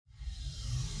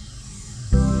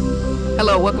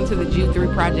Hello, welcome to the Jude 3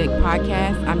 Project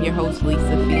podcast. I'm your host, Lisa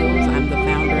Fields. I'm the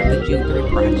founder of the Jude 3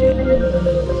 Project.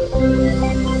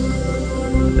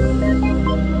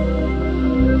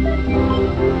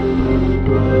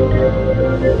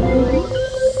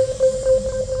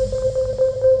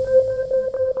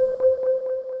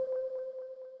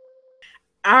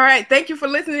 All right, thank you for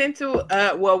listening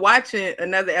to, watching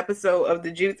another episode of the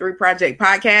Jude 3 Project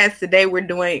podcast. Today we're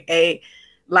doing a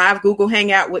live Google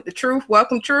Hangout with the Truth.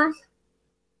 Welcome, Truth.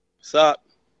 What's up?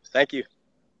 Thank you.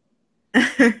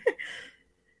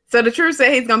 So the Truth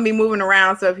said he's gonna be moving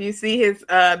around. So if you see his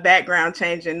background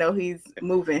changing, know he's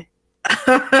moving.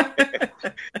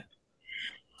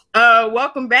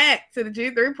 Welcome back to the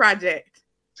G3 Project.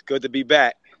 It's good to be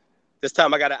back. This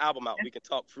time I got an album out. We can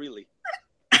talk freely.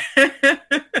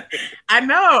 I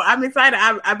know. I'm excited.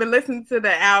 I've been listening to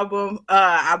the album.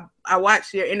 I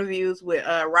watched your interviews with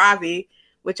Ravi,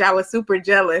 which I was super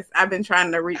jealous. I've been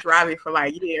trying to reach Ravi for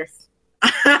like years.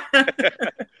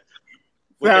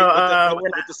 What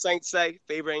the Saints say?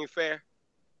 Favor ain't fair.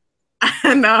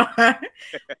 No.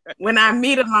 When I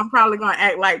meet him, I'm probably gonna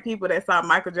act like people that saw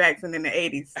Michael Jackson in the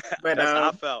 80s. But that's how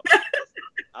I felt.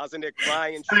 I was in there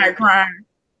crying. Started crying.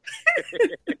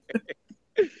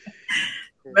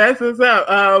 That's what's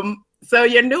up. So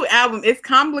your new album is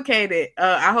complicated.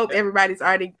 I hope everybody's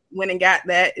already went and got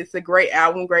that. It's a great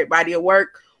album, great body of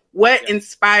work. What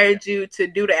inspired you to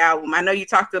do the album? I know you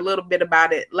talked a little bit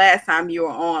about it last time you were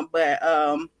on, but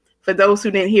for those who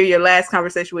didn't hear your last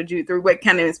conversation with Jude 3, what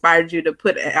kind of inspired you to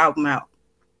put an album out?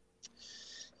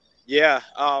 Yeah,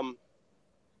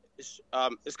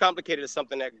 it's complicated. It's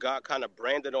something that God kind of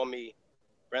branded on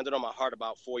my heart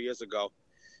about 4 years ago.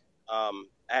 I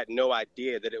had no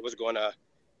idea that it was going to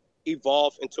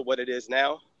evolve into what it is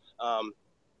now.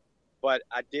 But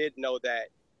I did know that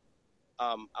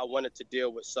I wanted to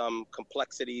deal with some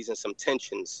complexities and some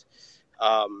tensions.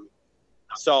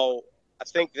 So I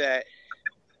think that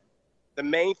the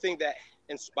main thing that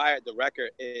inspired the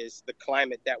record is the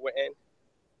climate that we're in.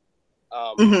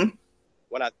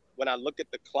 When I look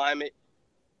at the climate,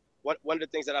 one of the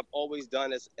things that I've always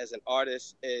done as an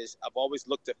artist is I've always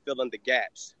looked to fill in the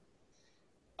gaps.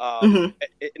 I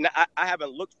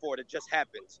haven't looked for it. It just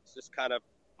happens. It's just kind of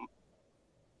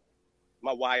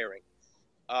my wiring.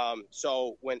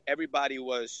 So when everybody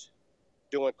was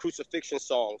doing crucifixion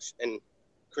songs in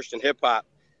Christian hip hop,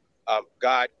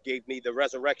 God gave me the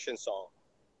resurrection song.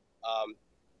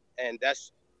 And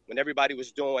that's when everybody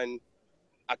was doing,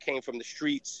 I came from the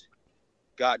streets,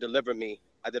 God delivered me.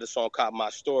 I did a song called My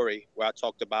Story, where I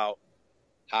talked about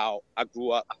how I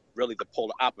grew up really the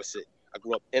polar opposite. I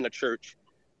grew up in a church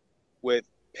with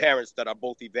parents that are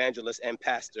both evangelists and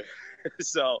pastor.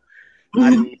 So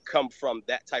I didn't come from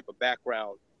that type of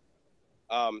background.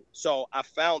 So I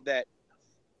found that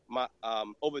my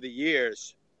over the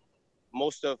years,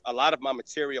 a lot of my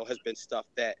material has been stuff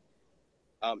that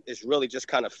is really just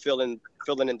kind of filling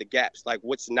in the gaps, like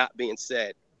what's not being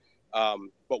said,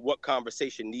 but what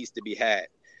conversation needs to be had.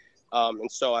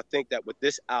 And so I think that with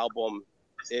this album,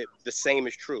 the same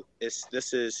is true.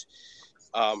 This is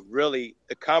really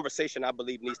the conversation I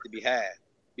believe needs to be had.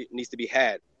 It needs to be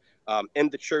had in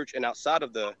the church and outside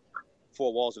of the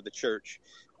four walls of the church,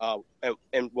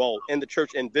 in the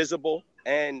church invisible,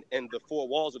 and in the four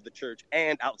walls of the church,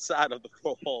 and outside of the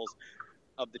four walls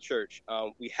of the church.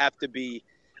 We have to be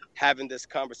having this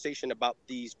conversation about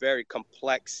these very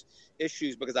complex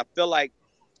issues, because I feel like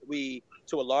we,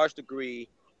 to a large degree,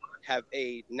 have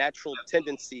a natural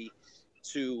tendency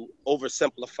to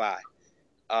oversimplify.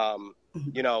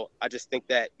 I just think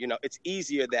that, it's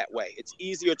easier that way. It's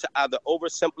easier to either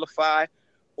oversimplify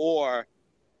or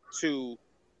to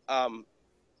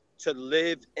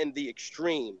live in the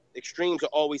extreme. Extremes are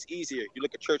always easier. You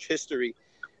look at church history,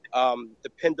 the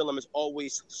pendulum is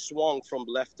always swung from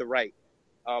left to right,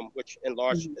 which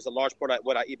is a large part of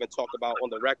what I even talk about on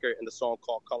the record in the song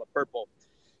called Color Purple.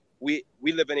 We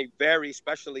live in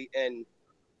especially in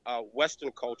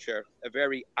Western culture, a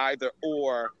very either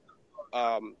or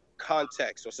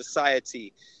context or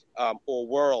society or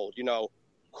world.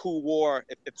 Who wore,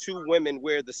 if two women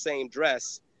wear the same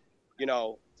dress,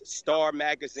 Star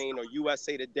Magazine or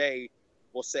USA Today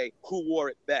will say who wore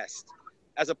it best,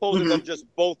 as opposed to them just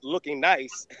both looking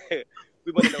nice.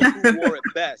 We want to know who wore it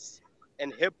best.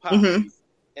 In hip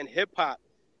hop,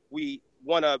 we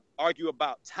want to argue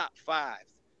about top five.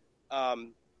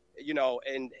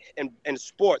 In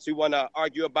sports, we want to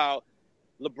argue about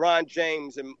LeBron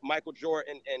James and Michael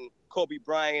Jordan and Kobe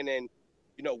Bryant, and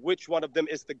which one of them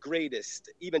is the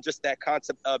greatest. Even just that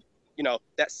concept of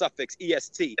that suffix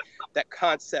EST, that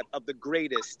concept of the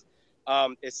greatest,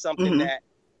 is something that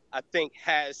I think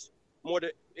has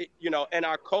in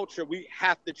our culture, we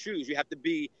have to choose. You have to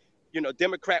be,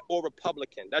 Democrat or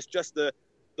Republican. That's just the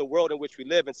world in which we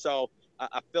live. And so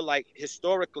I feel like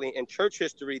historically in church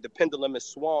history, the pendulum is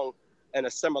swung in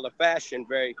a similar fashion,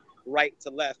 very right to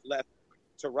left, left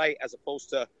to right, as opposed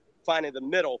to finding the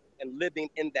middle and living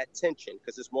in that tension,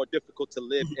 because it's more difficult to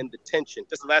live in the tension.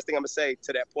 Just the last thing I'm gonna say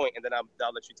to that point, and then I'll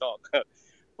let you talk.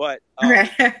 But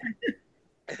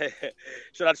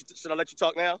should I let you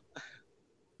talk now?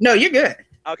 No, you're good.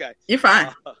 Okay, you're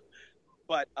fine.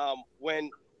 But when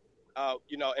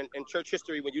in church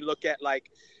history, when you look at like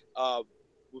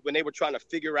when they were trying to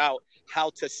figure out how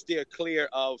to steer clear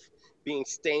of being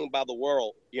stained by the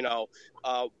world,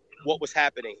 what was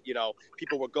happening,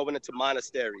 people were going into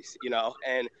monasteries,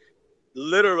 and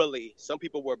literally some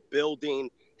people were building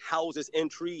houses in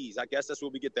trees. I guess that's where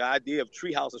we get the idea of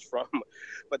tree houses from.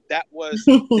 But that was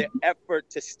the effort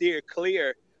to steer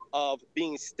clear of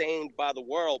being stained by the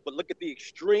world. But look at the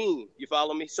extreme, you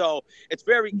follow me? So it's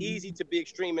very easy to be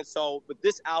extreme. And so with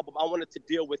this album, I wanted to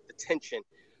deal with the tension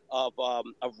of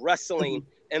wrestling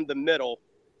in the middle,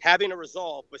 having a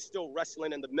resolve, but still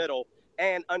wrestling in the middle,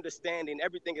 and understanding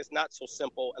everything is not so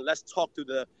simple. And let's talk through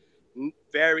the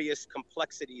various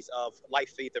complexities of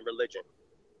life, faith, and religion.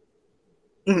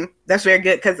 That's very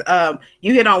good, because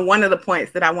you hit on one of the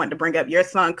points that I wanted to bring up. Your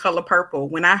song Color Purple.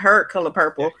 When I heard Color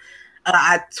Purple,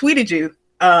 I tweeted you.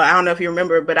 I don't know if you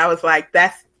remember, but I was like,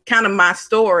 that's kind of my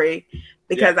story,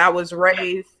 because I was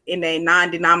raised in a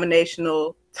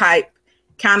non-denominational type,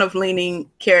 kind of leaning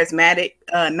charismatic,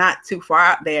 not too far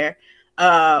out there.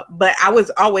 But I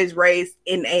was always raised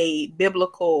in a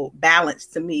biblical balance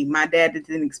to me. My dad is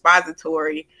an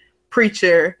expository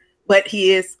preacher, but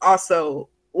he is also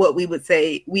what we would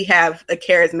say, we have a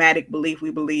charismatic belief.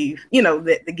 We believe,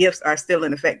 that the gifts are still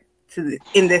in effect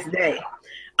in this day.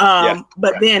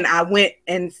 But then I went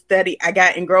and studied, I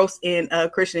got engrossed in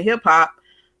Christian hip hop.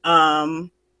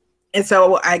 And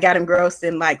so I got engrossed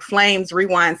in like Flames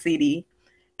Rewind CD.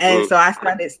 And so I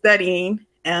started studying.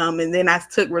 And then I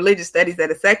took religious studies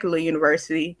at a secular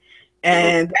university,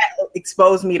 and that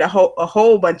exposed me to a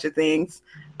whole bunch of things.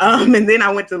 And then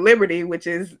I went to Liberty, which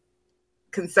is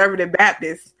conservative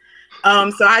Baptist.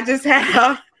 So I just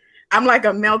I'm like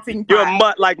a melting pot. You're a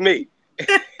mutt like me.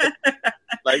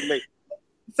 Like me.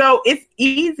 So it's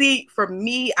easy for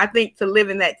me, I think, to live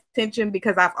in that tension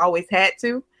because I've always had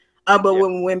to. But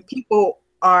when people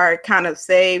are kind of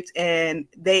saved and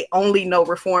they only know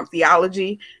Reformed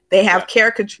theology, they have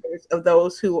caricatures of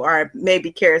those who are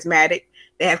maybe charismatic.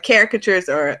 They have caricatures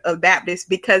of Baptists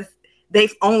because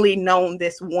they've only known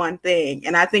this one thing.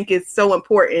 And I think it's so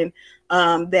important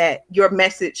that your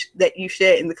message that you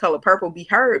shared in The Color Purple be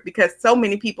heard, because so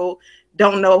many people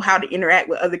don't know how to interact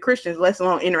with other Christians, let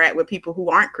alone interact with people who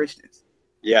aren't Christians.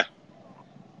 Yeah.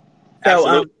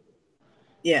 So,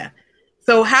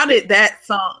 So how did that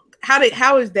song,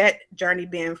 how has that journey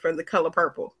been for The Color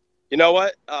Purple? You know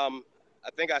what? I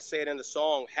think I say it in the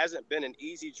song, hasn't been an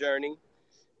easy journey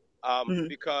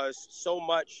because so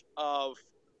much of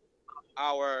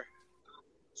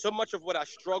what I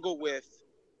struggle with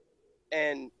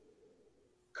and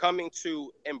coming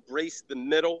to embrace the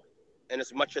middle and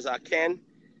as much as I can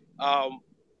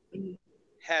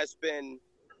has been,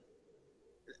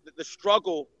 the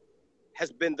struggle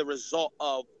has been the result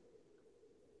of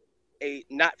a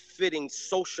not fitting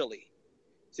socially.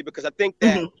 See, because I think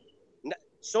that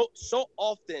so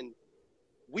often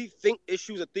we think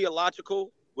issues are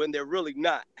theological when they're really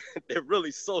not. They're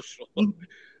really social.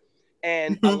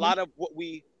 And a lot of what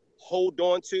we hold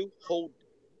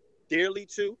dearly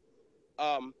to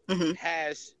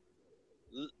has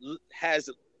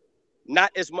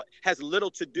not as much, has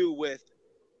little to do with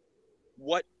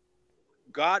what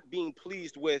God being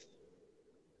pleased with,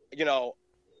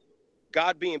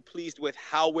 God being pleased with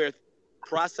how we're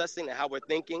processing and how we're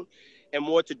thinking, and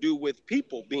more to do with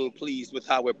people being pleased with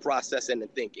how we're processing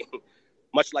and thinking.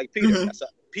 Much like Peter.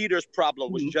 Peter's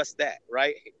problem was just that,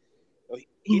 right?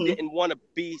 He didn't want to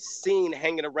be seen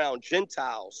hanging around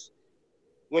Gentiles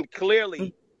when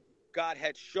clearly God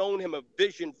had shown him a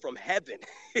vision from heaven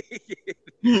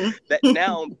that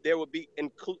now there would be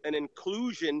an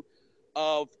inclusion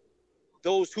of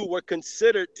those who were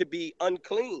considered to be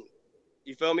unclean.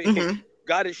 You feel me?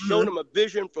 God has shown him a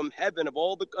vision from heaven of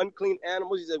all the unclean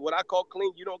animals. He said, what I call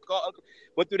clean, you don't call unclean.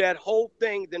 Went through that whole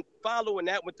thing. Then following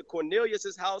that, went to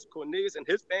Cornelius's house. Cornelius and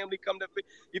his family come to,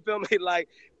 you feel me? Like,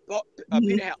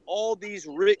 Peter had all these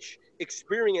rich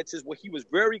experiences where he was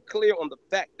very clear on the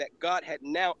fact that God had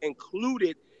now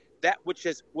included that which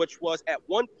was at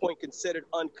one point considered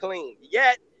unclean.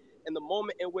 Yet, in the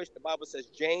moment in which the Bible says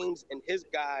James and his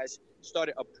guys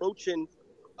started approaching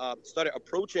started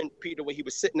approaching Peter when he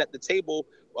was sitting at the table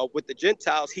with the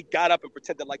Gentiles, he got up and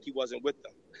pretended like he wasn't with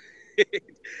them.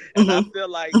 And I feel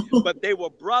like, but they were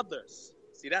brothers.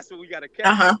 See, that's what we got to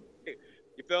catch.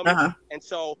 You feel me? And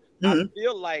so I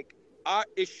feel like our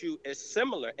issue is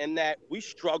similar in that we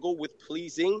struggle with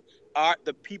pleasing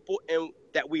the people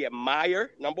that we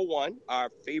admire. Number one, our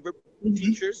favorite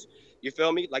teachers. You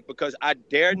feel me? Like, because I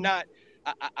dare not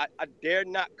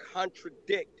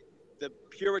contradict the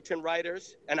Puritan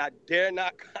writers, and I dare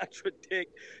not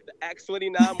contradict the Acts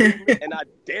 29 movement, and I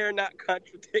dare not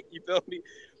contradict, you feel me?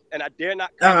 And I dare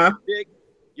not contradict,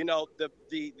 you know,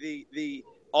 the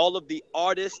all of the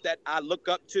artists that I look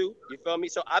up to, you feel me?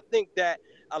 So I think that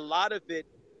a lot of it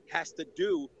has to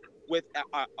do with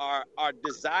our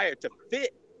desire to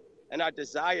fit and our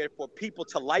desire for people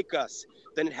to like us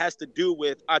than it has to do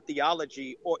with our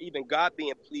theology or even God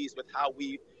being pleased with how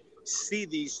we see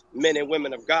these men and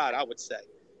women of God, I would say.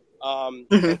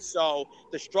 And so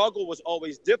the struggle was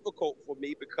always difficult for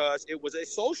me because it was a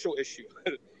social issue.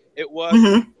 It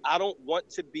was, I don't want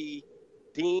to be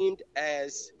deemed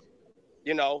as,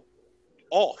 you know,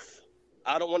 off.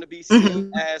 I don't want to be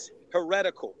seen as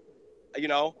heretical, you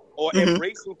know, or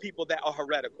embracing people that are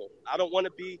heretical. I don't want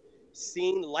to be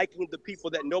seen liking the people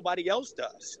that nobody else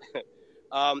does.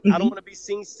 I don't want to be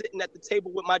seen sitting at the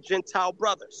table with my Gentile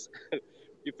brothers.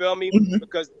 You feel me?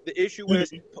 Because the issue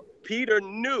is Peter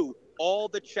knew all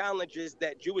the challenges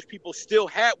that Jewish people still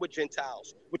had with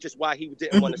Gentiles, which is why he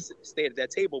didn't want to stay at that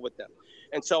table with them.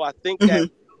 And so I think that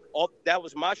that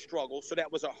was my struggle. So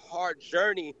that was a hard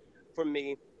journey for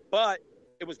me, but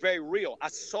it was very real. I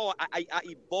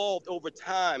evolved over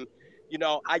time. You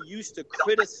know, I used to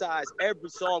criticize every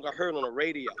song I heard on the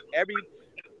radio, every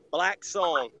black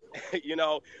song, you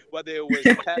know, whether it was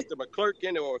Pastor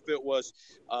McClurkin or if it was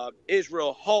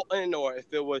Israel Houghton or if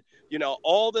it was, you know,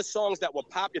 all the songs that were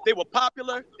popular. If they were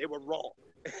popular, they were wrong.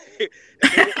 If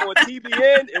they were on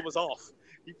TBN, it was off.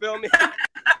 You feel me?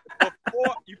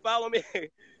 Before, you follow me? You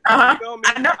feel me?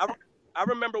 I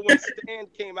remember when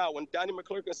Stand came out, when Donnie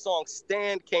McClurkin's song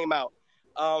Stand came out.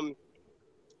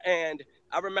 And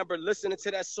I remember listening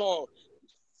to that song,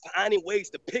 finding ways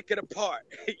to pick it apart.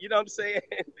 You know what I'm saying?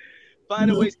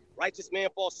 Finding ways. Righteous man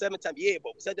falls 7 times. Yeah,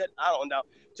 but said that, I don't know.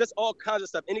 Just all kinds of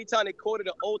stuff. Anytime they quoted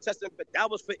the Old Testament, but that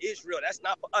was for Israel. That's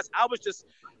not for us. I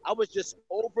was just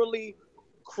overly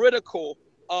critical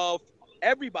of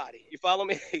everybody. You follow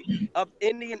me? Of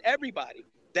any and everybody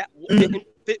that didn't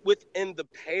fit within the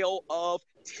pale of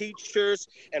teachers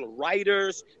and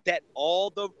writers that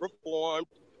all my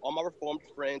reformed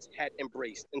friends had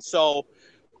embraced. And so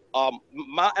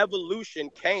my evolution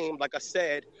came, like I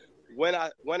said, when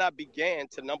I began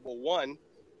to, number one,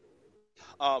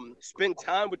 spend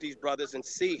time with these brothers and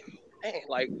see, man,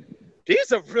 like,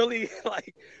 these are really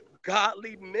like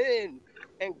godly men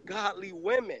and godly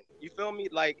women. You feel me?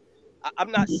 Like,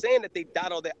 I'm not saying that they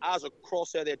dot all their I's or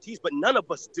cross all their T's, but none of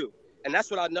us do. And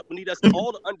that's what I need us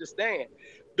all to understand.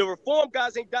 The Reformed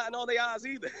guys ain't dotting all their I's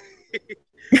either.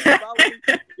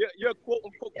 You're quote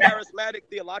unquote charismatic,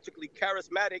 theologically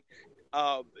charismatic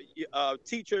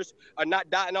teachers are not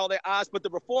dotting all their I's, but the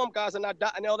Reformed guys are not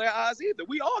dotting all their I's either.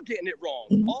 We all getting it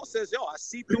wrong. Paul says, yo, I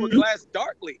see through a glass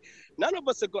darkly. None of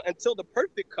us are going until the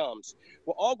perfect comes.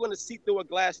 We're all going to see through a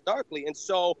glass darkly. And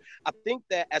so I think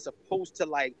that as opposed to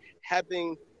like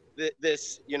having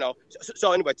this, you know,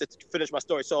 so anyway, to finish my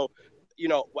story. So, you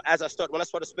know, when I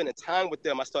started spending time with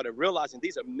them, I started realizing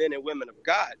these are men and women of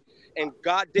God, and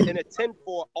God didn't intend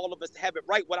for all of us to have it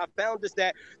right. What I found is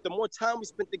that the more time we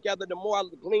spent together, the more I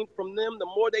gleaned from them, the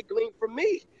more they gleaned from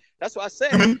me. That's why I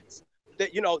said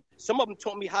that, you know, some of them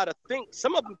taught me how to think.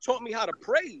 Some of them taught me how to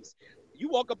praise. You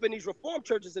walk up in these Reformed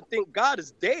churches and think God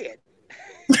is dead.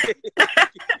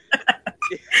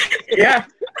 Yeah.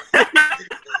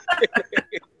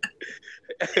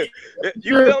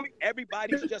 You feel me?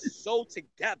 Everybody's just so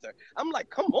together. I'm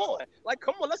like, come on,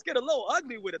 let's get a little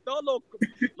ugly with it. Throw a little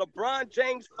LeBron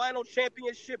James final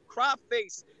championship cry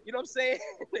face. You know what I'm saying?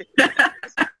 You know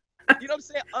what I'm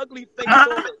saying? Ugly face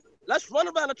on it. Let's run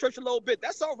around the church a little bit.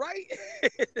 That's all right.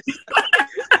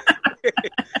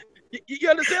 You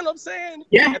understand what I'm saying?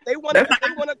 Yeah. If they want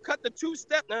to cut the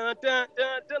 2-step, let them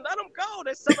go.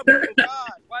 They're celebrating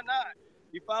God. Why not?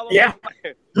 You follow me? Yeah.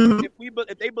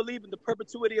 If they believe in the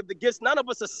perpetuity of the gifts, none of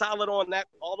us are solid on that.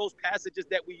 All those passages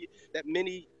that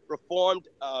many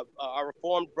our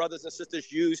reformed brothers and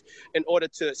sisters use in order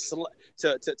to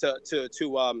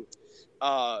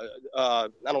I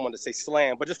don't want to say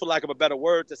slam, but just for lack of a better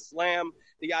word, to slam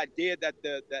the idea that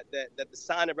the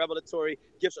sign and revelatory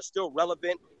gifts are still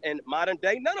relevant in modern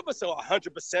day. None of us are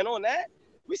 100% on that.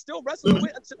 We still wrestling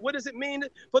with what does it mean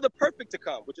for the perfect to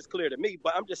come, which is clear to me.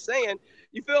 But I'm just saying,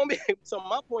 you feel me? So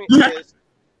my point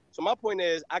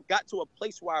is, I got to a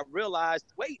place where I realized,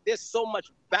 wait, there's so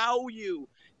much value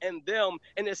in them,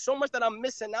 and there's so much that I'm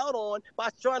missing out on by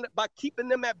keeping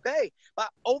them at bay, by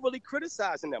overly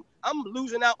criticizing them. I'm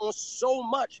losing out on so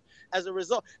much as a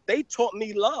result. They taught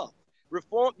me love.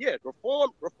 Reform.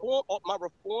 My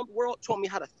reformed world taught me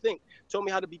how to think, taught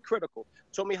me how to be critical,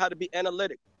 taught me how to be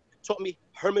analytic, taught me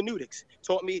hermeneutics,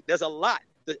 taught me there's a lot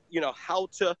that, how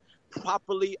to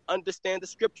properly understand the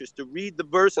scriptures, to read the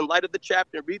verse in light of the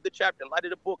chapter, and read the chapter in light of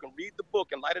the book, and read the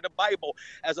book in light of the Bible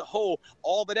as a whole.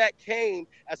 All of that came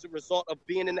as a result of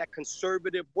being in that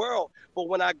conservative world.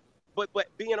 But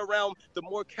being around the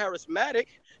more charismatic,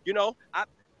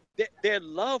 their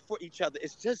love for each other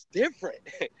is just different.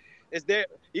 Is there?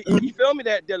 You feel me?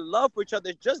 That their love for each other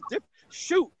is just different.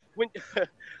 Shoot, when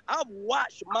I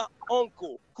watched my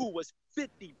uncle, who was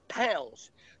 50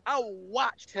 pounds, I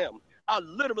watched him. I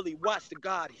literally watched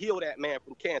God heal that man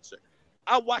from cancer.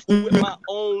 I watched it with my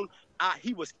own eye.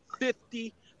 He was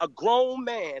 50, a grown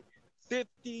man,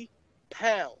 50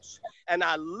 pounds. And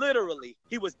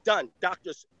he was done.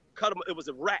 Doctors cut him. It was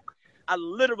a wrap. I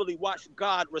literally watched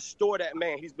God restore that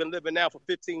man. He's been living now for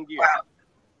 15 years.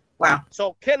 Wow.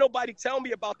 So can't nobody tell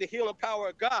me about the healing power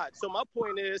of God. So my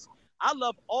point is, I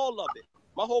love all of it.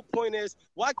 My whole point is,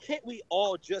 why can't we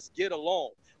all just get along?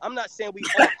 I'm not saying we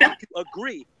all have to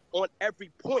agree on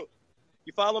every point.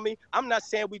 You follow me? I'm not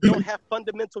saying we don't have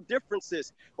fundamental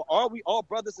differences, but aren't we all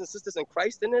brothers and sisters in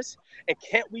Christ in this? And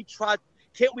can't we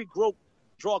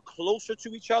draw closer to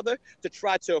each other to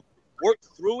try to work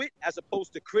through it as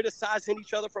opposed to criticizing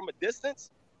each other from a distance?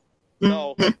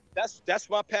 So that's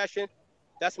my passion.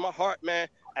 That's my heart, man.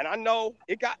 And I know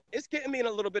it's getting me in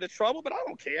a little bit of trouble, but I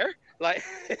don't care. Like,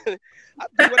 I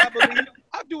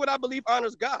do what I believe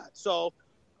honors God. So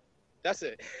that's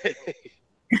it.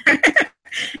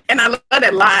 And I love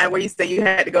that line where you say you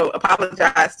had to go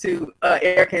apologize to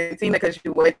Eric and Tina because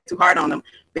you were too hard on them.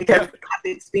 Because I've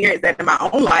experienced that in my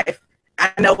own life.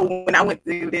 I know when I went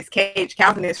through this cage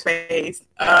Calvinist phase,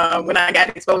 when I got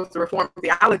exposed to Reformed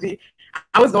theology,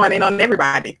 I was going in on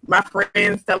everybody. My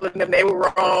friends telling them they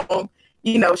were wrong,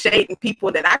 shading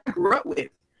people that I grew up with.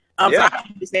 So I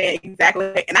understand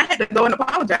exactly. And I had to go and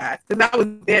apologize because I was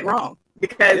dead wrong.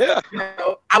 Because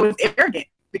I was arrogant.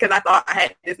 Because I thought I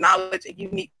had this knowledge and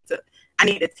I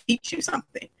need to teach you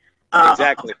something.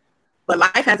 Exactly. But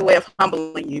life has a way of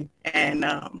humbling you. And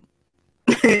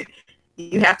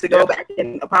you have to go back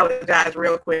and apologize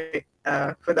real quick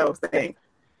for those things.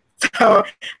 So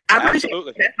I appreciate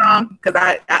that song because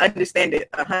I understand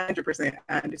it 100%.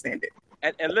 I understand it.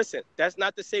 And listen, that's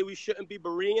not to say we shouldn't be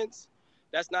Bereans.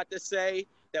 That's not to say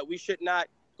that we should not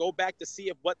go back to see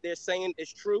if what they're saying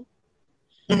is true.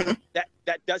 Mm-hmm.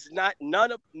 That does not,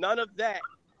 none of that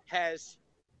has,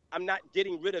 I'm not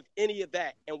getting rid of any of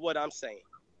that in what I'm saying.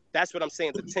 That's what I'm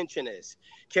saying the tension is.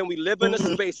 Can we live in a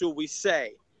space where we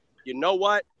say, you know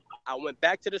what? I went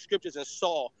back to the scriptures and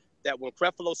saw that when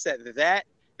Creflo said that,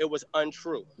 it was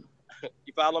untrue.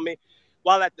 You follow me?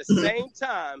 While at the same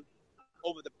time,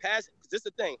 over the past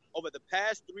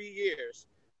 3 years,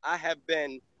 I have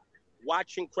been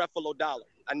watching Creflo Dollar.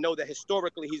 I know that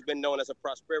historically he's been known as a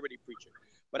prosperity preacher,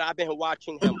 but I've been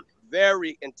watching him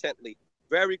very intently,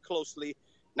 very closely,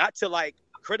 not to like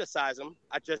criticize him.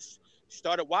 I just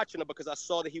started watching him because I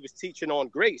saw that he was teaching on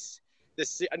grace. I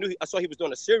saw he was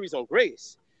doing a series on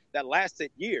grace that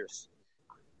lasted years.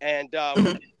 And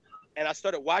I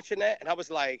started watching that and I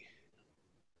was like,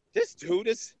 this dude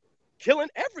is killing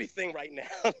everything right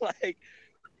now. Like,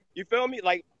 you feel me?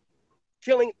 Like,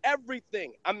 killing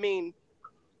everything. I mean,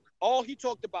 all he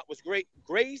talked about was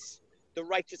grace, the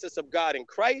righteousness of God in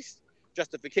Christ,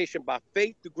 justification by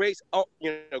faith through grace,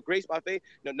 grace by faith,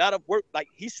 not of work. Like,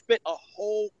 he spent a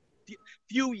whole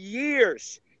few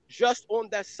years just on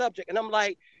that subject. And I'm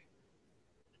like,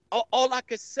 all I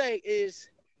could say is,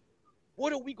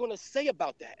 what are we going to say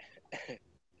about that?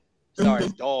 Sorry,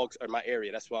 dogs are in my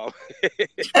area. That's why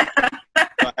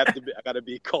I gotta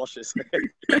be cautious.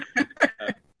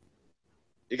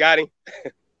 You got him?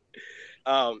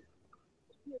 Nah,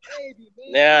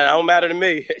 don't matter to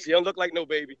me. She don't look like no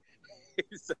baby.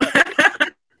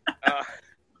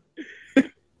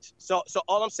 So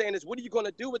all I'm saying is, what are you going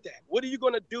to do with that? What are you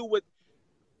going to do with,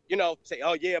 say,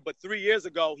 oh yeah, but 3 years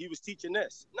ago he was teaching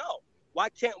this. No, why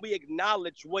can't we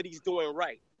acknowledge what he's doing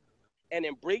right and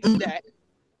embrace that?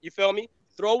 You feel me?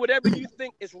 Throw whatever you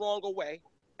think is wrong away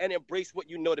and embrace what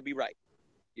you know to be right.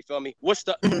 You feel me?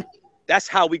 That's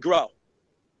how we grow,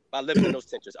 by living in those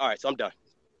tensions. All right, so I'm done.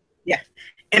 Yeah.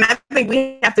 And I think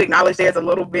we have to acknowledge there's a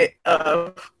little bit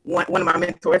of one of my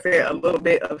mentors said a little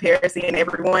bit of heresy in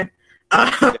everyone.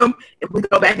 If we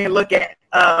go back and look at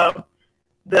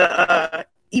the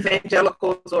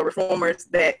evangelicals or reformers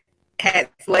that had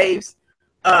slaves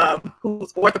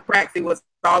whose orthopraxy was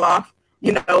all off,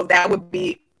 that would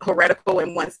be heretical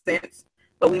in one sense,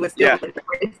 but we would still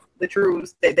embrace the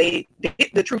truth that they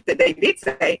did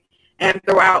say, and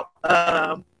throw out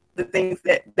the things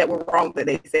that were wrong that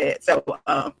they said. So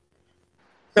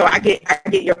I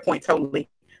get your point totally.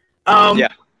 Am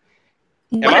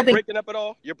I breaking up at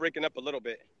all? You're breaking up a little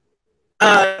bit.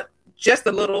 Just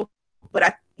a little,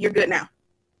 but you're good now.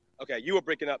 Okay, you were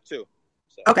breaking up too.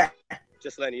 So okay.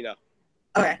 Just letting you know.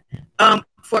 Okay.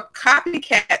 For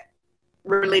copycat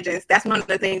religions, that's one of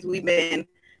the things we've been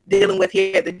dealing with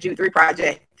here at the Jude 3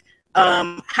 Project.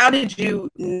 How did you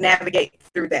navigate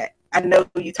through that? I know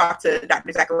you talked to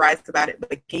Dr. Zacharias about it,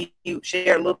 but can you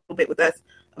share a little bit with us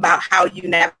about how you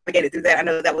navigated through that? I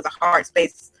know that was a hard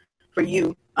space for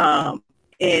you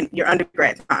in your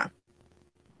undergrad time.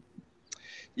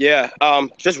 Yeah,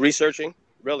 just researching,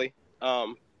 really.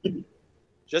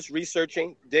 Just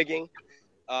researching, digging.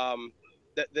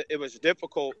 It was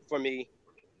difficult for me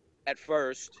at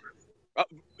first.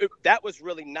 That was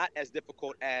really not as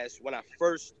difficult as when I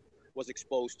first was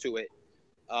exposed to it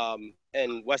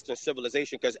in Western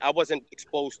civilization, because I wasn't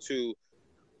exposed to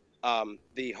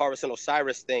the Horus and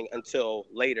Osiris thing until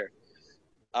later.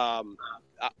 I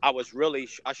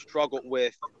struggled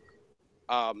with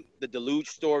the deluge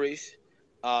stories,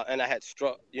 and I had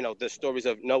the stories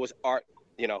of Noah's Ark,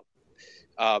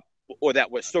 or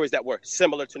that were stories that were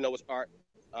similar to Noah's Ark.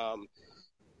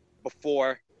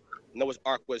 Before Noah's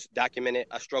Ark was documented,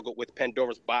 I struggled with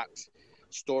Pandora's Box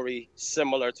story,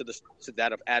 similar to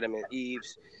that of Adam and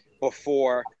Eve's,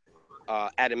 before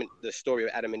the story of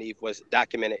Adam and Eve was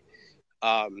documented.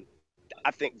 I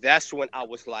think that's when I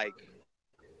was like,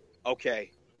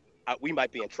 okay, we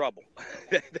might be in trouble.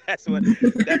 That's when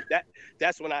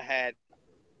I had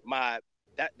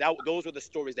those were the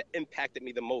stories that impacted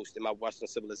me the most in my Western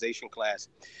civilization class.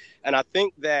 And I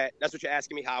think that's what you're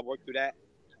asking me, how I worked through that.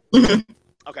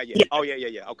 Okay, yeah. Oh,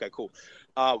 yeah. Okay, cool.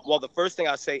 Well, the first thing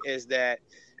I'll say is that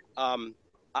I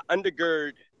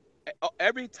undergird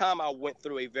every time I went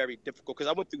through a very difficult, because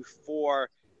I went through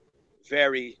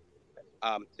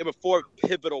there were 4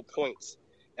 pivotal points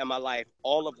in my life,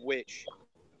 all of which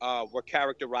were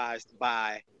characterized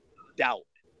by doubt,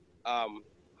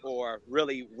 or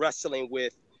really wrestling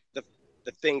with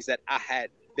the things that I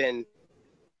had been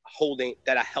holding,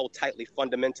 that I held tightly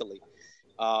fundamentally.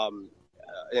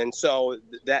 And so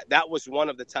that was one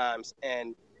of the times.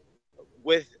 And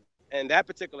in that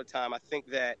particular time, I think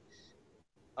that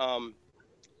in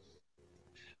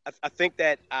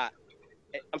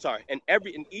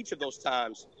each of those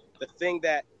times, the thing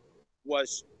that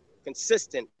was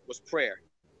consistent was prayer.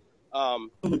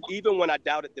 Even when I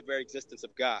doubted the very existence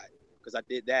of God, because I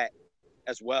did that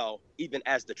as well, even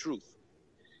as the truth.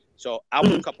 So I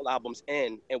was a couple albums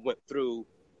in and went through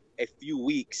a few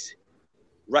weeks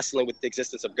wrestling with the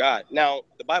existence of God. Now,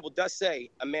 the Bible does say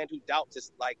a man who doubts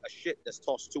is like a ship that's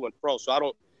tossed to and fro. So I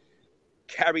don't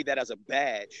carry that as a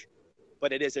badge,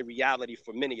 but it is a reality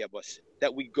for many of us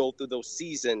that we go through those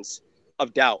seasons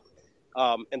of doubt,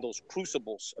 and those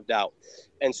crucibles of doubt.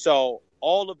 And so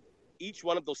each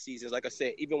one of those seasons, like I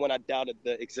said, even when I doubted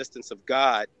the existence of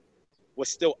God, was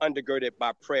still undergirded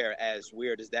by prayer, as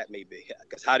weird as that may be.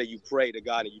 Because how do you pray to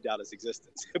God and you doubt his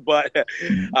existence? But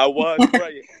I was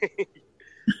praying.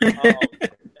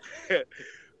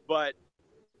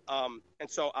 And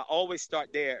so I always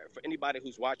start there. For anybody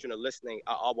who's watching or listening,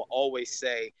 I will always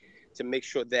say to make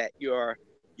sure that you're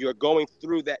going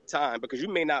through that time, because you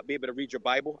may not be able to read your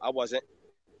Bible. I wasn't,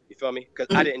 you feel me?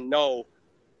 Because I didn't know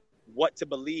what to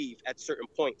believe at certain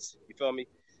points. You feel me?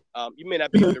 You may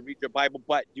not be able to read your Bible,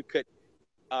 but you could.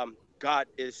 God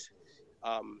is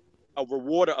a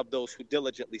rewarder of those who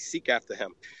diligently seek after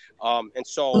him. And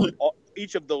so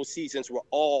each of those seasons were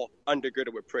all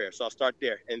undergirded with prayer. So I'll start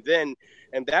there. And then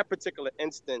in that particular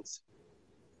instance,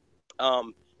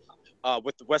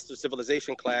 with the Western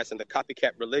civilization class and the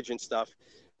copycat religion stuff,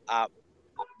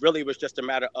 really was just a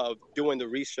matter of doing the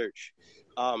research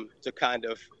to kind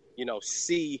of,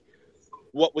 see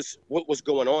what was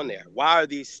going on there. Why are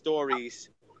these stories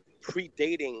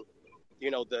predating,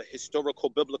 the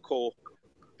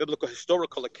biblical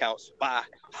historical accounts by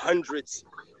hundreds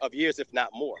of years, if not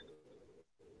more?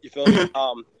 You feel me?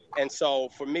 And so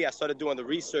for me, I started doing the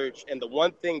research, and the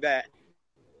one thing that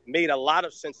made a lot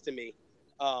of sense to me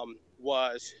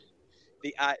was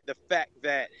the fact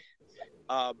that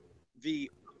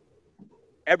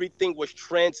everything was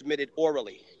transmitted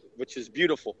orally. which is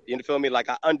beautiful. You feel me? Like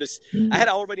I had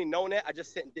already known that. I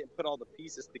just didn't put all the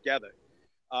pieces together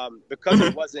because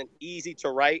it wasn't easy to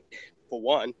write, for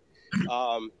one,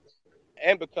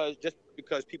 and because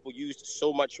people used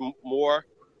so much more.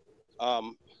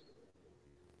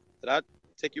 Did I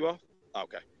take you off? Oh,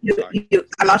 okay. Sorry.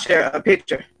 I lost your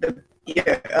picture,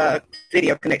 your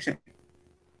video connection.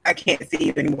 I can't see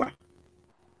you anymore.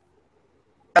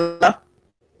 Hello?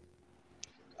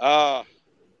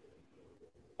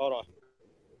 Hold on.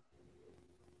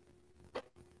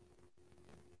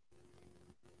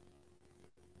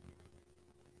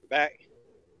 Back?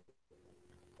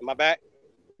 Am I back?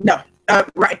 No.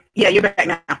 Right. Yeah, you're back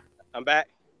now. I'm back?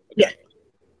 Okay.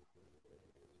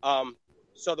 Yeah.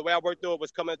 So the way I worked through it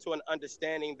was coming to an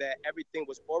understanding that everything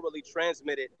was orally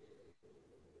transmitted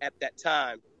at that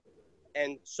time.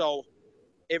 And so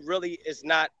it really is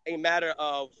not a matter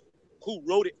of who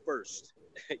wrote it first.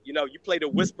 You know, you play the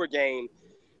whisper game.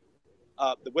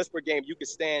 You could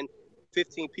stand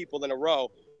 15 people in a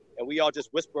row and we all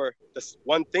just whisper this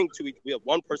one thing to each other.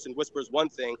 One person whispers one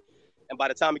thing. And by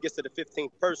the time it gets to the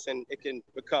 15th person, it can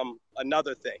become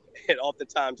another thing. It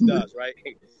oftentimes does, right?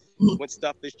 When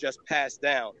stuff is just passed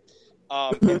down.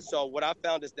 And so what I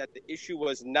found is that the issue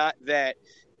was not that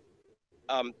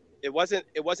it wasn't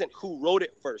who wrote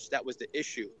it first. That was the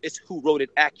issue. It's who wrote it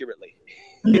accurately.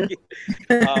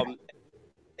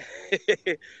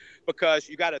 Because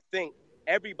you got to think,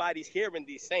 everybody's hearing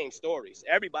these same stories.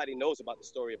 Everybody knows about the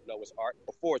story of Noah's Ark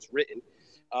before it's written,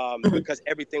 because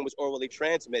everything was orally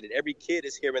transmitted. Every kid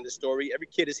is hearing the story. Every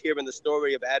kid is hearing the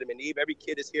story of Adam and Eve. Every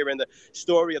kid is hearing the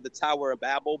story of the Tower of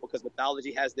Babel, because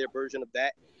mythology has their version of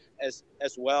that as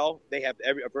well. They have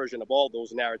a version of all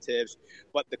those narratives.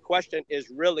 But the question is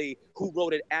really who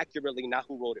wrote it accurately, not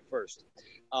who wrote it first.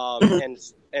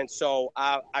 And so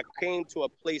I came to a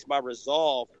place, my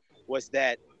resolve was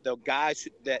that the guys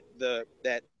that the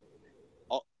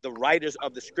writers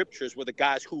of the scriptures were the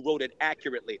guys who wrote it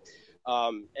accurately.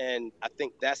 And I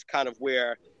think that's kind of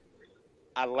where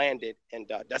I landed, and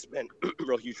that's been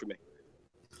real huge for me.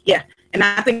 Yeah, and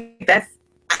I think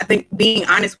being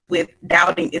honest with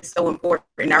doubting is so important.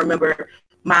 I remember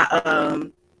my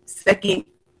second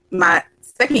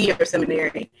year of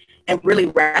seminary and really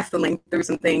wrestling through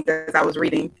some things as I was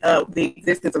reading the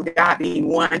existence of God being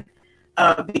one,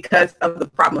 because of the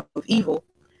problem of evil.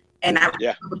 And I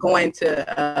remember going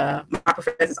to my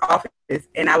professor's office,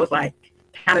 and I was like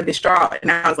kind of distraught. And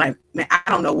I was like, man, I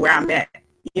don't know where I'm at,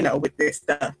 with this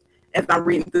stuff as I'm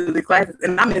reading through the classes.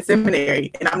 And I'm in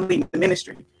seminary, and I'm leading the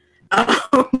ministry.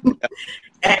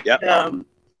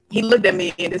 He looked at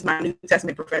me, and this is my New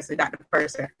Testament professor, Dr.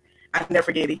 Purser. I'll never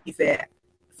forget it. He said,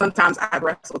 sometimes I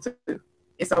wrestle too.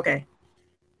 It's okay.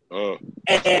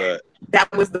 And that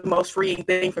was the most freeing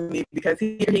thing for me, because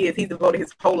here he is. He's devoted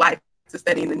his whole life to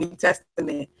studying the New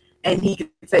Testament. And he could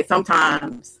say,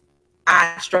 sometimes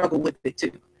I struggle with it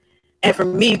too. And for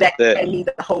me, that gave me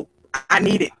the hope I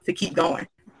needed to keep going.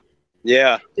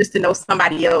 Yeah. Just to know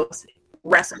somebody else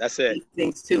wrestles with these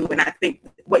things too. And I think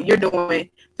what you're doing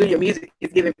through your music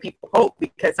is giving people hope,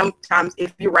 because sometimes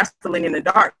if you're wrestling in the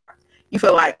dark, you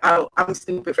feel like, oh, I'm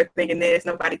stupid for thinking this.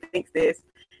 Nobody thinks this.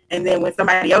 And then when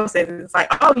somebody else says it, it's like,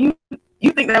 oh,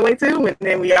 you think that way too? And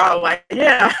then we all like,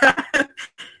 yeah.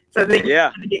 So then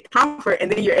you get comfort,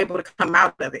 and then you're able to come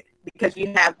out of it because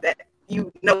you have that,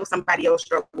 somebody else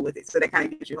struggle with it. So that kind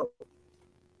of gives you hope.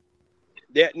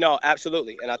 Yeah, no,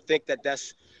 absolutely. And I think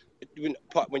that's when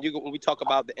we talk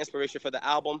about the inspiration for the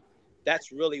album,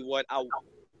 that's really what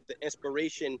the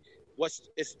inspiration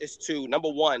is to, number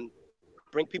one,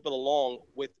 bring people along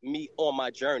with me on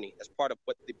my journey as part of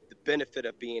what the benefit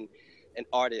of being an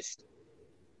artist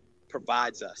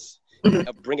provides us,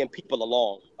 of bringing people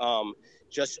along,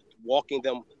 just walking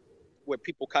them where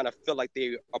people kind of feel like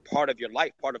they are part of your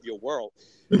life, part of your world.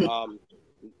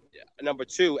 Number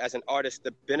two, as an artist,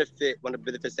 one of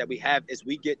the benefits that we have is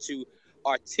we get to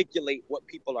articulate what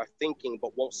people are thinking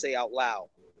but won't say out loud.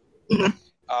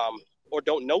 Or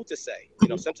don't know to say.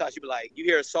 Sometimes you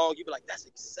hear a song, you be like, that's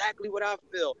exactly what I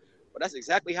feel, but that's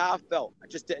exactly how I felt. I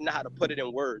just didn't know how to put it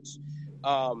in words.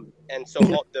 And so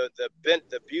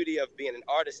the beauty of being an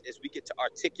artist is we get to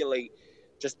articulate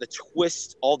just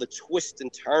all the twists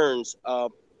and turns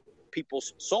of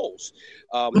people's souls,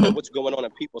 and what's going on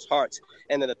in people's hearts.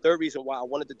 And then the third reason why I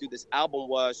wanted to do this album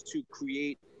was to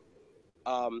create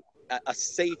a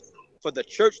safe, for the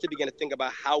church to begin to think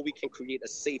about how we can create a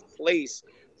safe place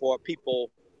for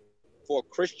people, for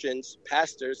Christians,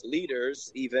 pastors,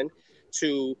 leaders, even,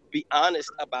 to be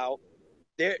honest about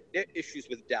their issues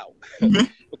with doubt.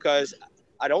 Because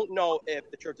I don't know if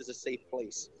the church is a safe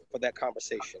place for that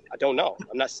conversation. I don't know.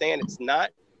 I'm not saying it's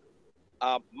not,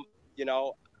 You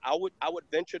know, I would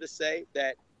venture to say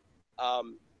that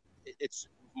it's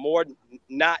more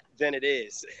not than it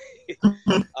is.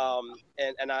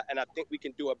 And I think we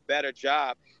can do a better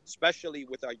job, especially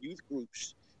with our youth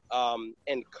groups,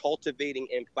 and cultivating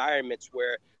environments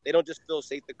where they don't just feel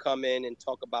safe to come in and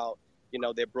talk about, you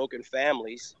know, their broken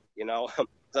families, you know.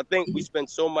 I think we spend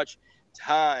so much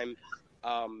time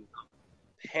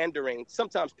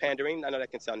sometimes pandering. I know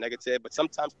that can sound negative, but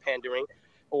sometimes pandering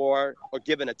or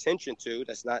giving attention to,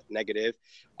 that's not negative,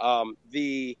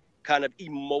 the kind of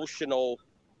emotional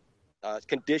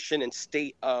condition and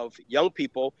state of young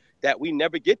people, that we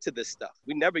never get to this stuff.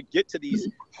 We never get to these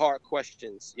hard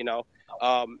questions, you know.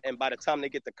 And by the time they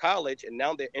get to college, and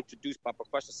now they're introduced by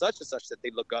professor such and such that they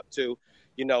look up to,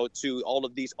 you know, to all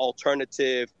of these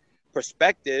alternative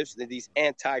perspectives and these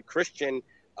anti-Christian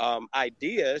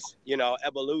ideas, you know,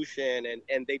 evolution,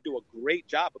 and they do a great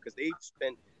job because they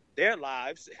spend their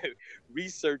lives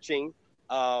researching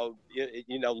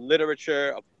you know,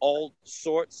 literature of all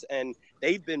sorts, and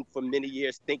they've been for many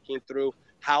years thinking through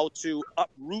how to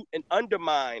uproot and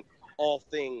undermine all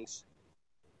things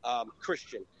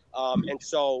Christian. And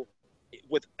so,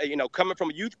 with you know, coming from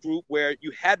a youth group where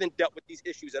you haven't dealt with these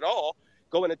issues at all,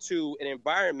 going into an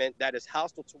environment that is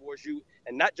hostile towards you,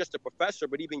 and not just the professor,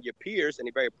 but even your peers in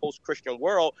a very post-Christian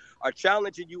world are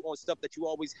challenging you on stuff that you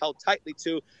always held tightly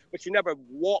to, but you never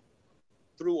walked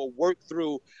through or work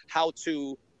through how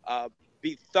to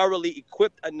be thoroughly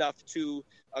equipped enough to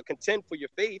contend for your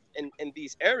faith in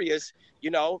these areas.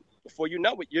 You know, before you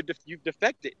know it, you've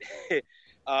defected,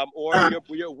 or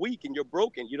you're weak and you're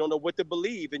broken. You don't know what to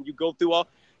believe, and you go through all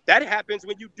that. Happens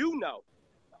when you do know.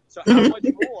 So how much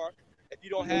more if you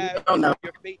don't have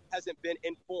your faith hasn't been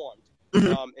informed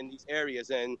in these areas?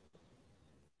 And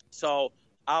so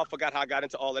I forgot how I got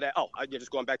into all of that. Oh, you're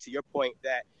just going back to your point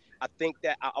that I think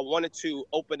that I wanted to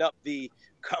open up the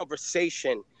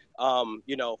conversation,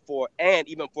 you know, and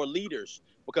even for leaders,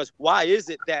 because why is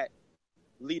it that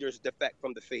leaders defect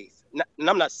from the faith? And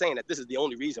I'm not saying that this is the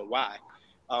only reason why.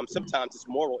 Sometimes it's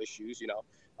moral issues, you know,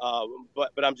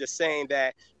 but I'm just saying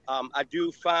that I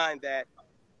do find that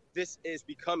this is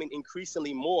becoming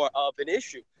increasingly more of an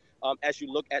issue. As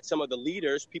you look at some of the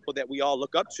leaders, people that we all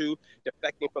look up to,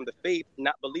 defecting from the faith,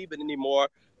 not believing anymore,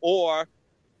 or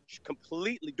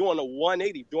completely doing a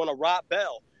 180, doing a Rob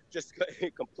Bell, just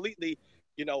completely,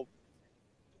 you know,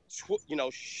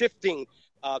 shifting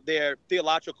their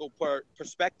theological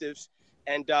perspectives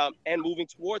and moving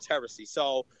towards heresy.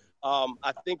 So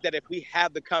I think that if we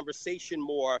have the conversation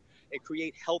more and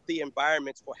create healthy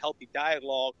environments for healthy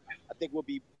dialogue, I think we'll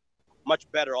be much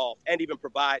better off, and even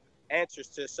provide answers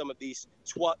to some of these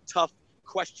tough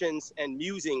questions and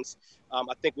musings.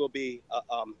 I think we'll be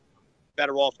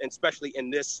better off, and especially in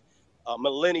this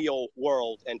millennial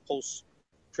world and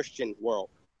post-Christian world.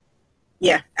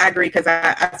 Yeah, I agree, because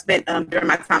I spent during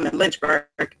my time in Lynchburg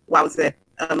while I was at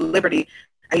Liberty,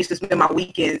 I used to spend my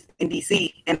weekends in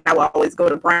DC, and I would always go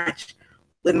to brunch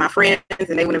with my friends,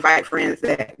 and they would invite friends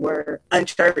that were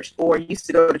unchurched or used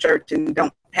to go to church and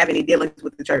don't have any dealings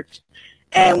with the church.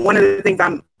 And one of the things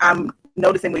I'm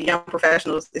noticing with young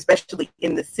professionals, especially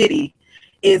in the city,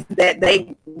 is that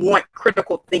they want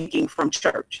critical thinking from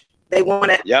church. They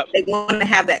want to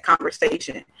have that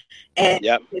conversation, and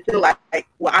they feel like,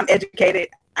 well, I'm educated,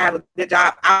 I have a good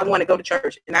job, I want to go to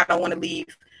church, and I don't want to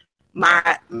leave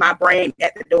my brain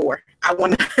at the door. I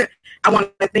want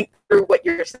to think through what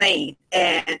you're saying,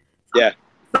 and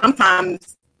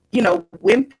sometimes, you know,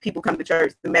 when people come to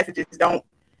church, the messages don't.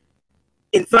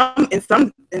 In some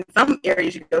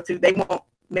areas you go to, they won't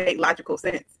make logical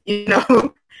sense, you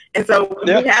know. And so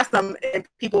when we have some, and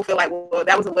people feel like, well,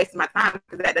 that was a waste of my time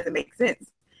because that doesn't make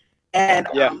sense. And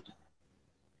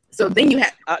so then you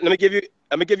have. Let me give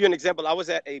you an example. I was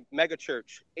at a mega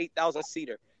church, 8,000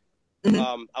 seater.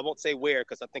 I won't say where,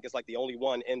 because I think it's like the only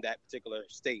one in that particular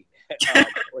state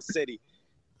or city.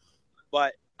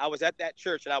 But I was at that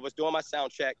church and I was doing my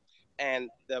sound check, and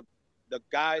the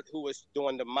guy who was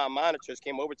doing my monitors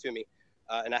came over to me,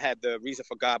 and I had The Reason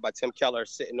for God by Tim Keller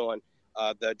sitting on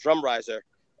the drum riser,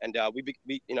 and we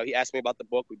you know, he asked me about the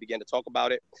book. We began to talk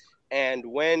about it, and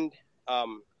when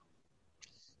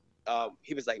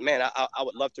he was like, "Man, I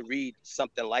would love to read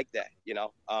something like that," you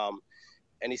know.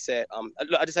 And he said,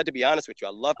 I just had to be honest with you.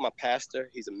 I love my pastor.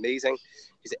 He's amazing.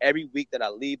 He said, every week that I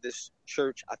leave this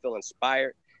church, I feel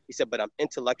inspired. He said, but I'm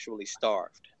intellectually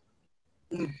starved.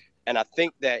 And I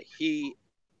think that he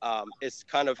is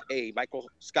kind of a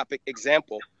microscopic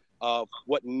example of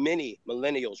what many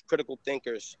millennials, critical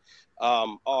thinkers,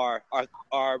 are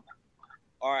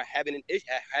having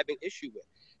issue with.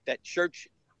 That church,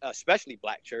 especially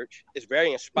Black church, is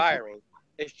very inspiring.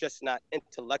 it's just not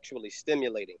intellectually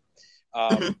stimulating.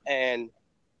 And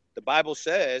the Bible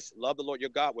says, love the Lord your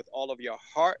God with all of your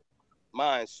heart,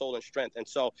 mind, soul, and strength. And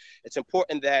so it's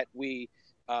important that we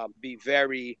be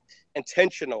very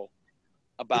intentional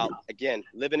about, again,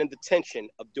 living in the tension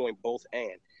of doing both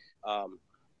and.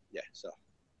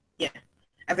 Yeah,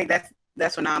 I think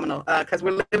that's phenomenal, because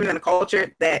we're living in a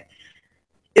culture that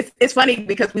it's funny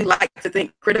because we like to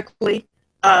think critically,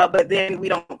 but then we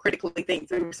don't critically think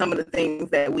through some of the things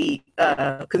that we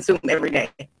consume every day.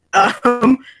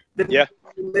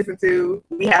 We listen to,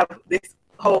 we have this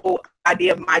whole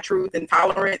idea of my truth and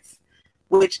tolerance,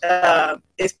 which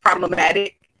is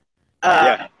problematic.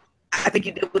 I think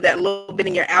you deal with that a little bit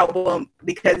in your album,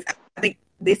 because I think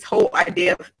this whole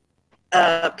idea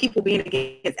of people being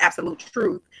against absolute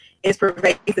truth is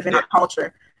pervasive in our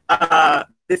culture.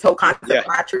 This whole concept of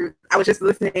my truth. I was just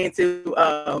listening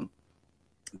to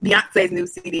Beyonce's new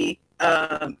CD,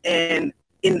 and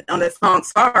on the song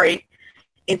 "Sorry,"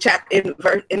 in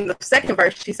the second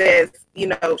verse, she says,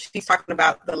 she's talking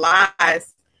about the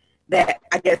lies that,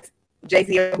 I guess,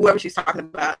 Jay-Z or whoever she's talking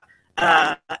about.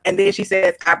 And then she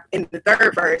says, in the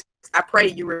third verse, I pray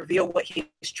you reveal what his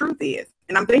truth is.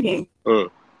 And I'm thinking,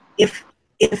 if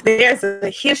there's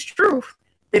his truth,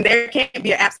 then there can't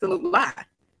be an absolute lie.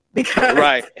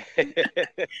 Because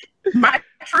my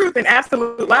truth and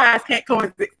absolute lies can't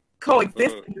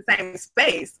coexist in the same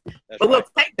space. But we'll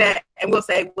take that and we'll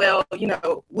say, well,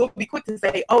 we'll be quick to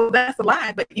say, oh, that's a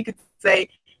lie. But you could say,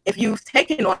 if you've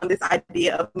taken on this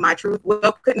idea of my truth,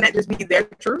 well, couldn't that just be their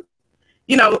truth?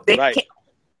 The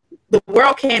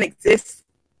world can't exist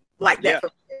like that for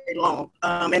very long.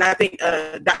 And I think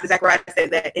Dr. Zachariah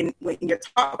said that when you're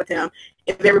talking with him,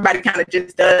 if everybody kind of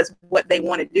just does what they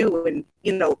want to do and,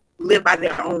 live by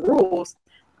their own rules,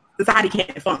 society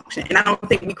can't function. And I don't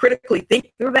think we critically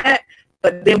think through that,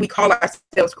 but then we call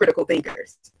ourselves critical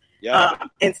thinkers.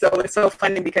 And so it's so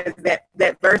funny because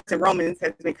that verse in Romans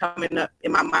has been coming up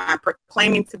in my mind,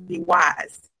 proclaiming to be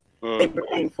wise, they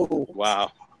became fools.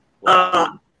 Wow.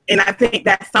 And I think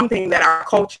that's something that our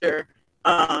culture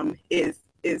is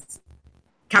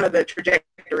kind of the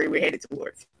trajectory we're headed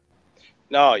towards.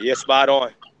 No, you're spot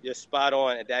on. You're spot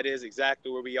on. And that is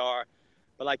exactly where we are.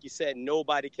 But like you said,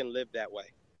 nobody can live that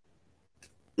way.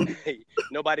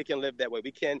 Nobody can live that way. We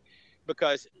can,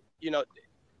 because,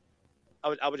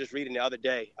 I was just reading the other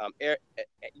day. Do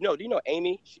you know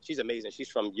Amy? She's amazing. She's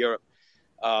from Europe.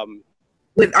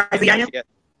 With Isaiah?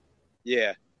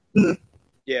 Yeah.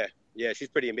 Yeah, she's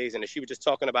pretty amazing. And she was just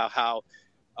talking about how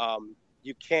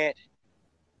you can't,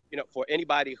 for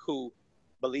anybody who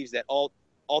believes that all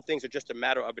things are just a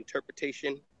matter of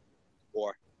interpretation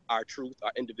or our truth,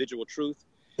 our individual truth.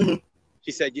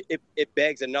 She said it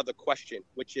begs another question,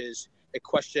 which is a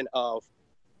question of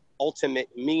ultimate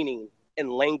meaning in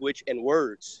language and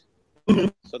words.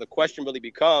 So the question really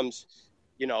becomes,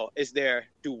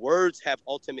 do words have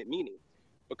ultimate meaning?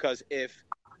 Because if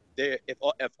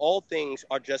all things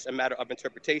are just a matter of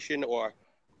interpretation or,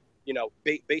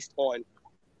 based on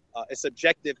a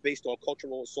subjective, based on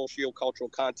cultural, socio-cultural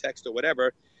context or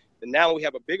whatever, then now we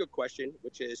have a bigger question,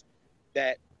 which is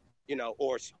that,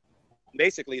 or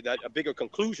basically a bigger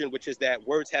conclusion, which is that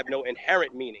words have no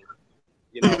inherent meaning.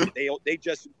 They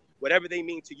just, whatever they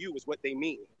mean to you is what they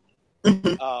mean. And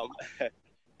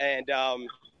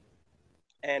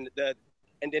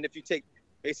then if you take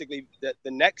basically the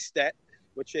next step,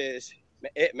 which is,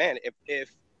 if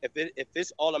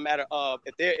it's all a matter of,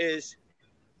 if there is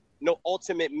no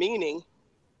ultimate meaning,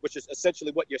 which is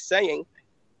essentially what you're saying,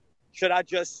 should I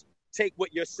just take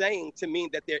what you're saying to mean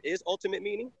that there is ultimate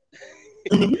meaning?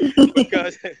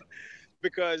 because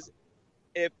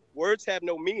if words have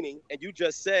no meaning and you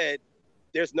just said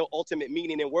there's no ultimate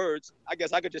meaning in words, I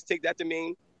guess I could just take that to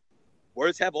mean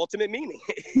words have ultimate meaning.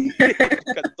 Because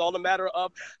it's all a matter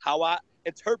of how I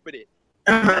interpret it,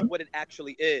 not what it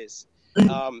actually is.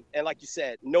 And like you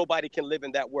said, nobody can live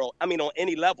in that world. I mean, on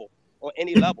any level.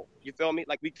 You feel me?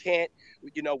 Like we can't,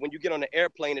 when you get on an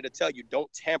airplane, it'll tell you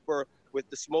don't tamper with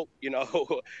the smoke,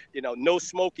 no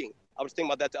smoking. I was thinking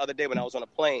about that the other day when I was on a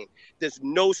plane. There's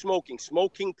no smoking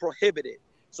prohibited.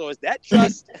 So is that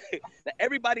just, now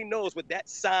everybody knows what that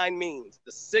sign means.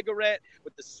 The cigarette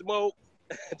with the smoke,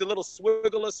 the little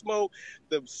swiggle of smoke,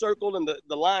 the circle and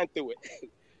the line through it,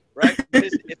 right? But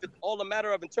if it's all a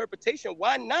matter of interpretation,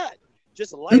 why not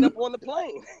just light up on the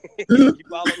plane? You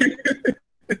follow me?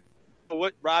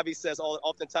 What Ravi says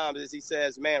oftentimes is he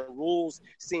says, man, rules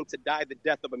seem to die the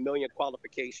death of a million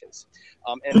qualifications.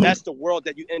 And that's the world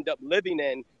that you end up living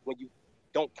in when you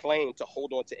don't claim to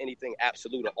hold on to anything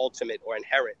absolute or ultimate or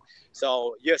inherent.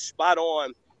 So you're spot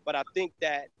on. But I think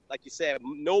that, like you said,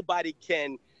 nobody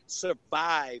can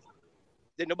survive.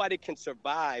 That nobody can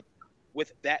survive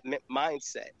with that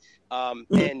mindset.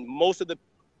 And most of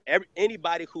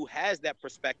anybody who has that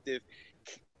perspective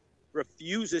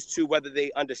refuses to, whether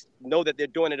they know that they're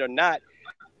doing it or not,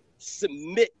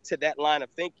 submit to that line of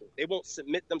thinking. They won't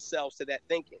submit themselves to that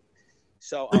thinking.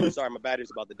 So I'm sorry, my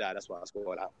battery's about to die. That's why I was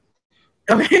going out.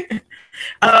 Okay.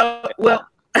 Well,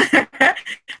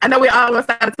 I know we're almost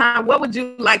out of time. What would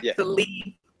you like to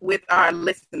leave with our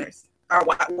listeners, our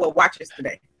watchers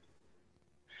today?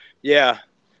 Yeah.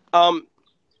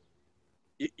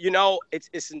 You know,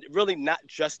 it's really not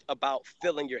just about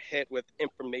filling your head with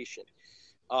information.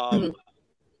 You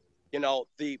know,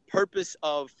 the purpose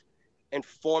of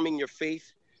informing your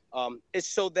faith is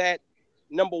so that,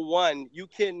 number one, you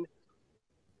can,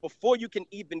 before you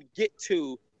get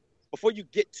to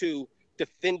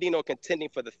defending or contending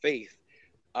for the faith,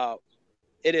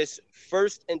 it is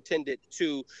first intended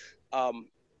to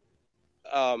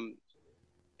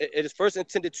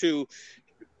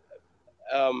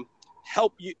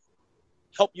help you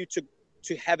to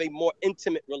have a more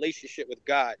intimate relationship with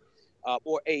God,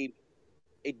 or a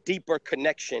deeper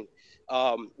connection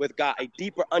with God. A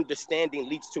deeper understanding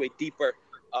leads to a deeper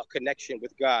connection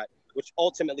with God, which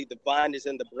ultimately the vine is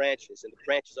in the branches, and the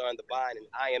branches are in the vine, and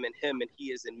I am in him and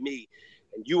he is in me,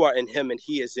 and you are in him and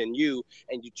he is in you,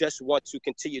 and you just want to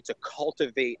continue to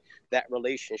cultivate that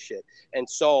relationship. And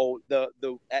so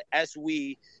as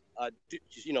we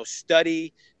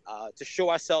study to show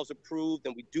ourselves approved,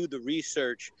 and we do the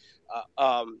research,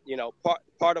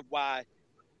 part of why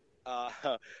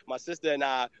my sister and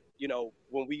I,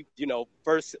 when we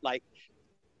first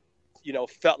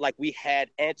felt like we had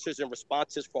answers and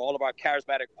responses for all of our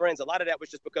charismatic friends, a lot of that was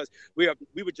just because we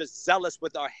were just zealous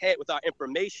with our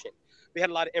information. We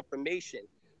had a lot of information,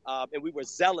 and we were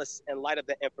zealous in light of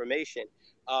the information.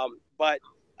 But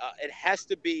it has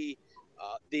to be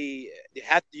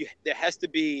there has to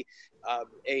be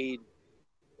an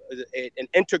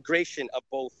integration of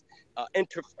both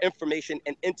information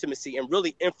and intimacy, and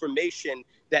really information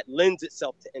that lends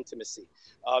itself to intimacy.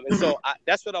 And so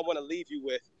that's what I want to leave you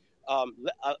with.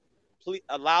 Please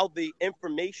allow the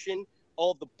information,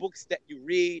 all the books that you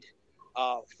read,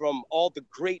 from all the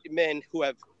great men who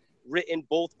have written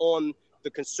both on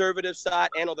the conservative side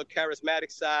and on the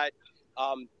charismatic side,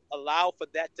 allow for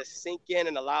that to sink in,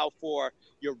 and allow for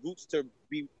your roots to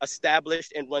be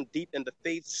established and run deep in the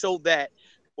faith, so that,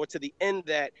 or to the end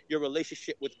that, your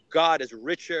relationship with God is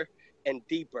richer and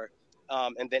deeper.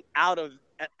 And then out of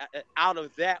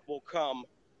that will come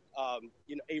a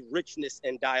richness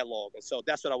and dialogue. And so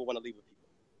that's what I want to leave with people.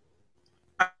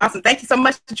 Awesome. Thank you so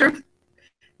much, Truth.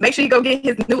 Make sure you go get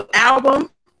his new album.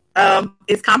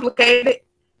 It's Complicated.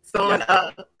 It's on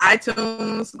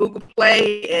iTunes, Google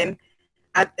Play, and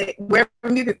wherever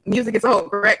music is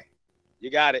sold, correct? You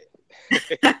got it.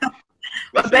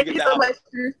 Well, thank you so much,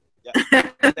 Truth. Yeah.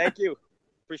 Thank you.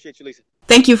 Appreciate you, Lisa.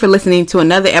 Thank you for listening to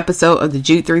another episode of the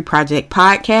Jude 3 Project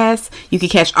podcast. You can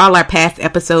catch all our past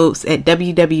episodes at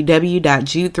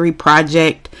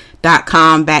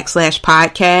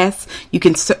www.jude3project.com/podcast. You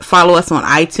can follow us on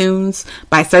iTunes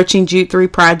by searching Jude 3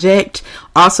 Project.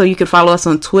 Also, you can follow us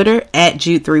on Twitter at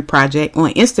Jude 3 Project,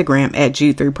 on Instagram at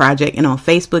Jude 3 Project, and on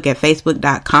Facebook at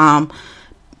facebook.com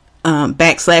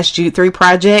 /Jude 3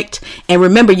 Project. And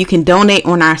remember, you can donate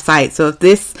on our site. So if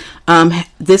this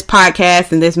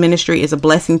podcast and this ministry is a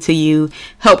blessing to you,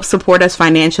 help support us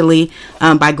financially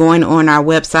by going on our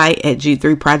website at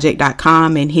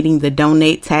jude3project.com and hitting the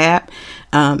donate tab,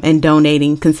 and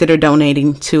consider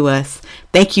donating to us.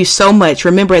 Thank you so much.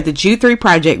 Remember, at the Jude 3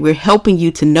 Project, we're helping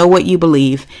you to know what you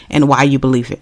believe and why you believe it.